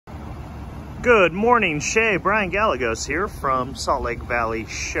Good morning, Shay. Brian Gallegos here from Salt Lake Valley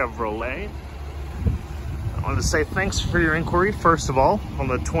Chevrolet. I wanted to say thanks for your inquiry, first of all, on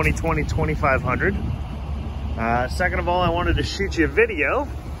the 2020 2500. Second of all, I wanted to shoot you a video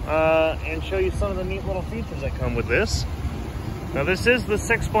and show you some of the neat little features that come with this. Now, this is the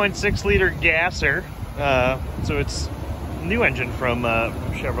 6.6 liter gasser, so it's a new engine from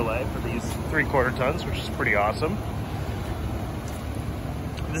Chevrolet for these 3/4 tons, which is pretty awesome.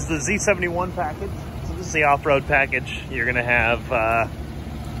 This is the Z71 package. So this is the off-road package. You're gonna have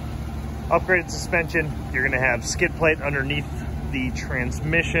upgraded suspension. You're gonna have skid plate underneath the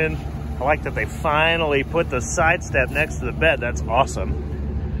transmission. I like that they finally put the side step next to the bed. That's awesome.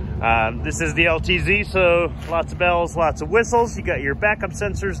 This is the LTZ, so lots of bells, lots of whistles. You got your backup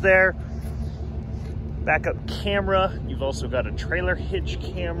sensors there, backup camera. You've also got a trailer hitch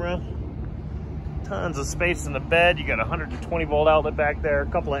camera. Tons of space in the bed. You got a 120 volt outlet back there, a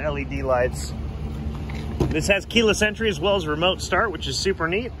couple of LED lights. This has keyless entry as well as remote start, which is super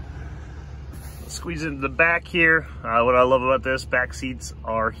neat. Squeeze into the back here. What I love about this, back seats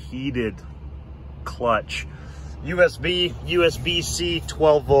are heated. Clutch. USB, USB-C,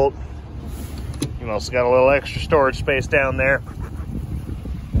 12 volt. You've also got a little extra storage space down there.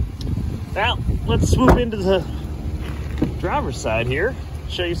 Now, let's swoop into the driver's side here.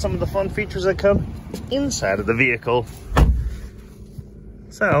 Show you some of the fun features that come inside of the vehicle.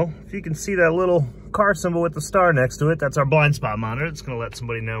 So, if you can see that little car symbol with the star next to it, that's our blind spot monitor. It's going to let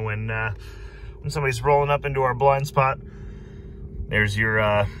somebody know when somebody's rolling up into our blind spot. There's your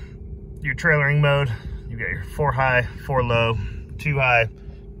trailering mode. You got your 4 high, 4 low, 2 high.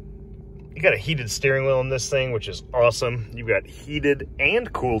 You got a heated steering wheel in this thing, which is awesome. You've got heated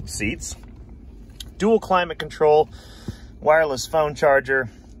and cooled seats. Dual climate control. Wireless phone charger,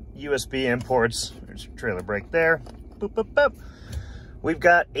 USB imports. There's your trailer brake there. Boop, boop, boop. We've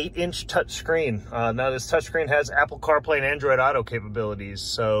got 8-inch touchscreen. Now this touchscreen has Apple CarPlay and Android Auto capabilities,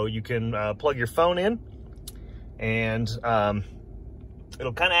 so you can plug your phone in, and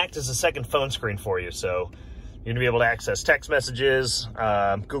it'll kind of act as a second phone screen for you. So you're gonna be able to access text messages,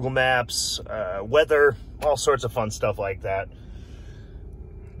 Google Maps, weather, all sorts of fun stuff like that.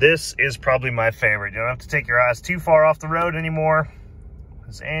 This is probably my favorite. You don't have to take your eyes too far off the road anymore,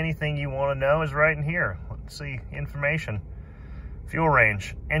 because anything you want to know is right in here. Let's see, information. Fuel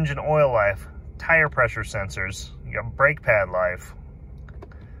range, engine oil life, tire pressure sensors. You got brake pad life.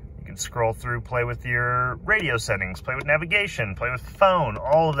 You can scroll through, play with your radio settings, play with navigation, play with phone,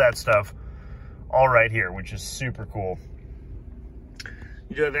 all of that stuff, all right here, which is super cool.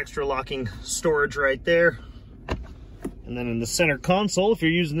 You do have extra locking storage right there. And then in the center console, if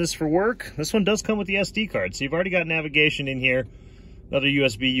you're using this for work, this one does come with the SD card. So you've already got navigation in here, another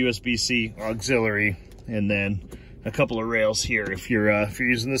USB, USB-C auxiliary, and then a couple of rails here if you're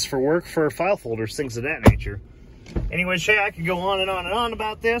using this for work, for file folders, things of that nature. Anyway, Shay, I could go on and on and on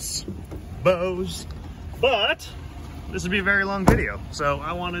about this, but this would be a very long video. So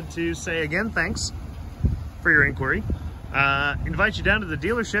I wanted to say again, thanks for your inquiry. Invite you down to the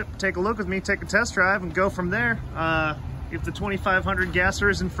dealership, take a look with me, take a test drive, and go from there. If the 2500 gasser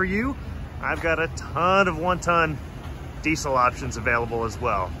isn't for you, I've got a ton of 1-ton diesel options available as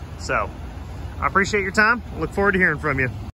well. So I appreciate your time. Look forward to hearing from you.